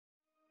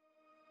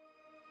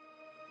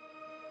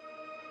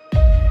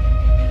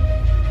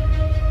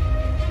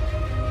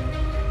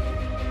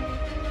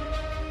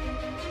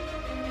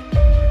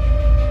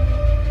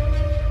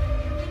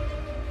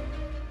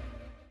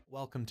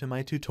Welcome to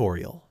my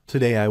tutorial.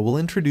 Today I will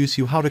introduce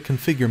you how to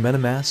configure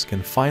Metamask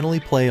and finally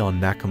play on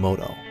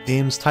Nakamoto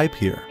Games. Type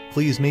here.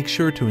 Please make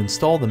sure to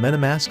install the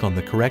Metamask on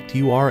the correct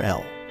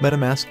URL,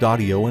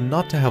 metamask.io, and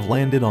not to have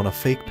landed on a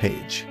fake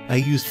page. I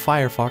used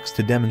Firefox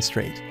to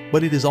demonstrate,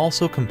 but it is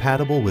also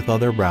compatible with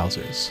other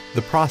browsers.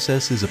 The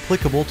process is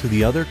applicable to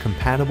the other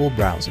compatible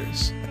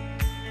browsers.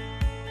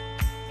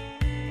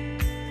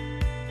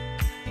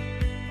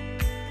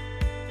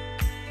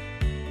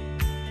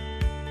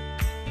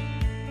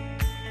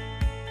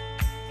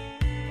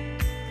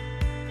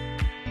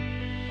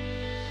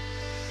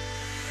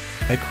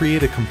 I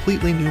create a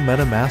completely new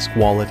Metamask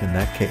wallet in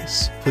that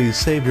case. Please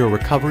save your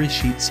recovery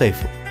sheet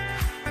safely.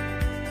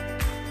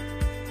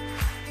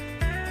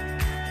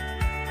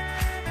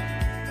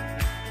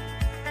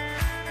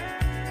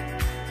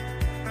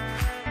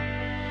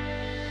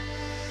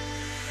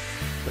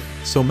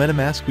 So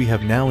Metamask we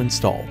have now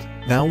installed.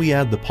 Now we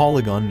add the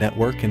Polygon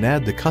Network and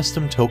add the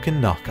custom token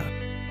NAKA.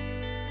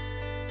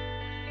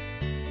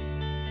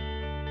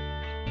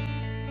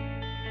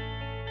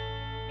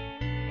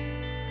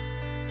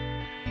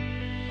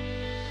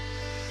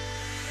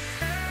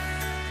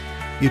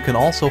 You can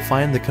also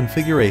find the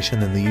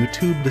configuration in the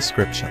YouTube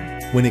description.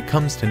 When it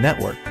comes to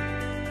network,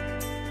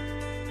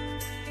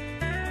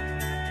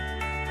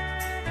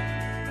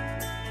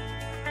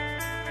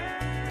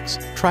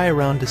 try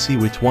around to see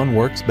which one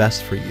works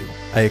best for you.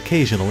 I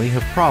occasionally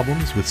have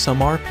problems with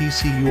some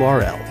RPC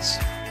URLs.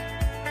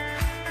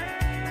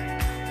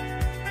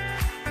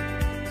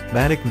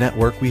 Matic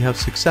Network we have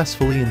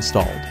successfully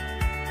installed.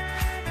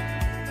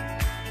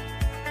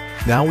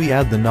 Now we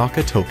add the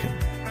NAKA token.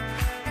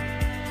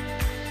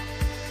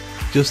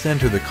 Just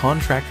enter the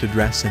contract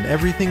address and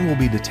everything will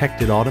be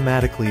detected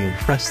automatically, and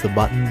press the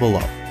button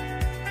below.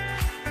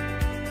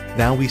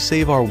 Now we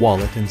save our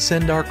wallet and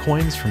send our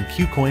coins from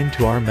KuCoin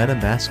to our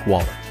Metamask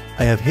wallet.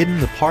 I have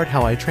hidden the part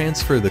how I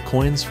transfer the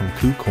coins from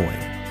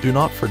KuCoin. Do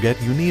not forget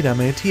you need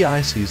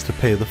Matics to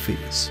pay the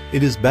fees.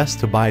 It is best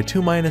to buy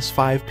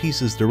 2-5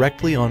 pieces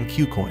directly on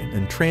KuCoin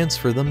and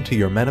transfer them to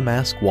your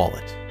Metamask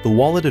wallet. The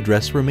wallet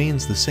address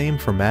remains the same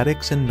for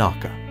Matic and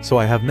NAKA, so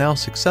I have now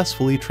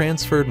successfully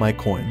transferred my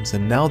coins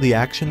and now the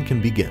action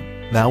can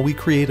begin. Now we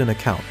create an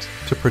account.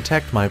 To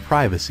protect my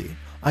privacy,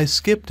 I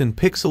skipped and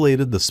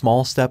pixelated the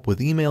small step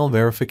with email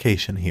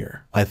verification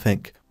here, I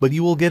think, but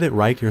you will get it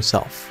right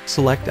yourself.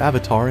 Select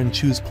avatar and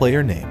choose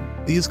player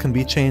name. These can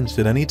be changed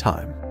at any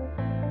time.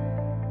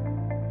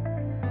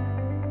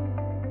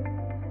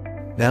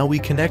 Now we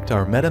connect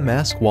our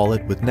Metamask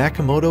wallet with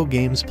Nakamoto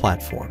Games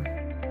platform.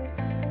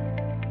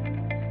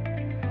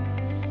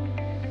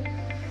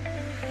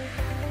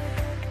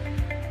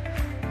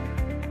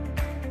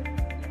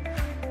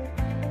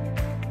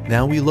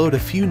 Now we load a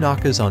few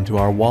NAKAs onto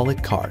our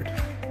wallet card.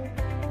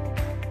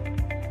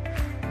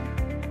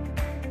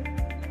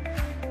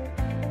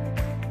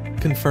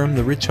 Confirm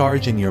the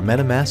recharge in your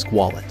Metamask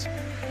wallet.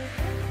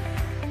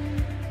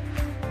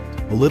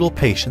 A little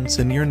patience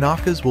and your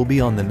NAKAs will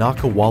be on the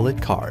NAKA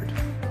wallet card.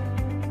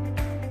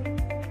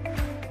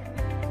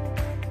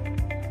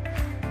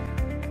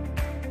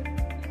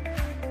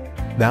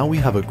 Now we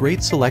have a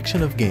great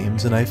selection of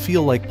games and I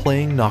feel like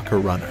playing NAKA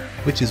Runner,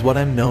 which is what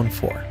I'm known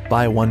for.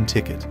 Buy one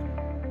ticket.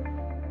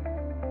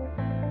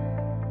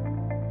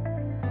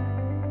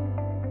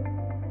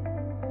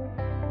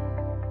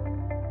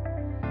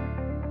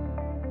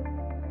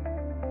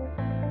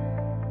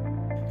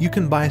 You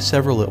can buy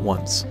several at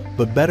once,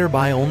 but better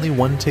buy only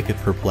one ticket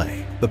per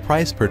play. The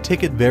price per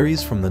ticket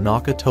varies from the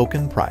NAKA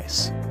token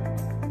price.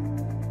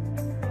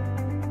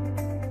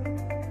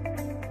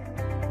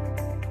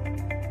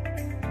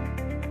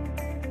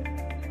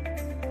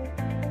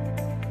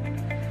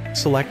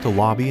 Select a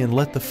lobby and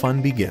let the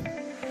fun begin.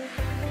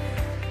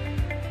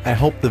 I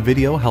hope the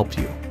video helped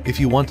you. If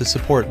you want to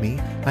support me,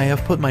 I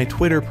have put my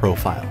Twitter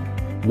profile,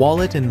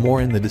 wallet and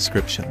more in the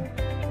description.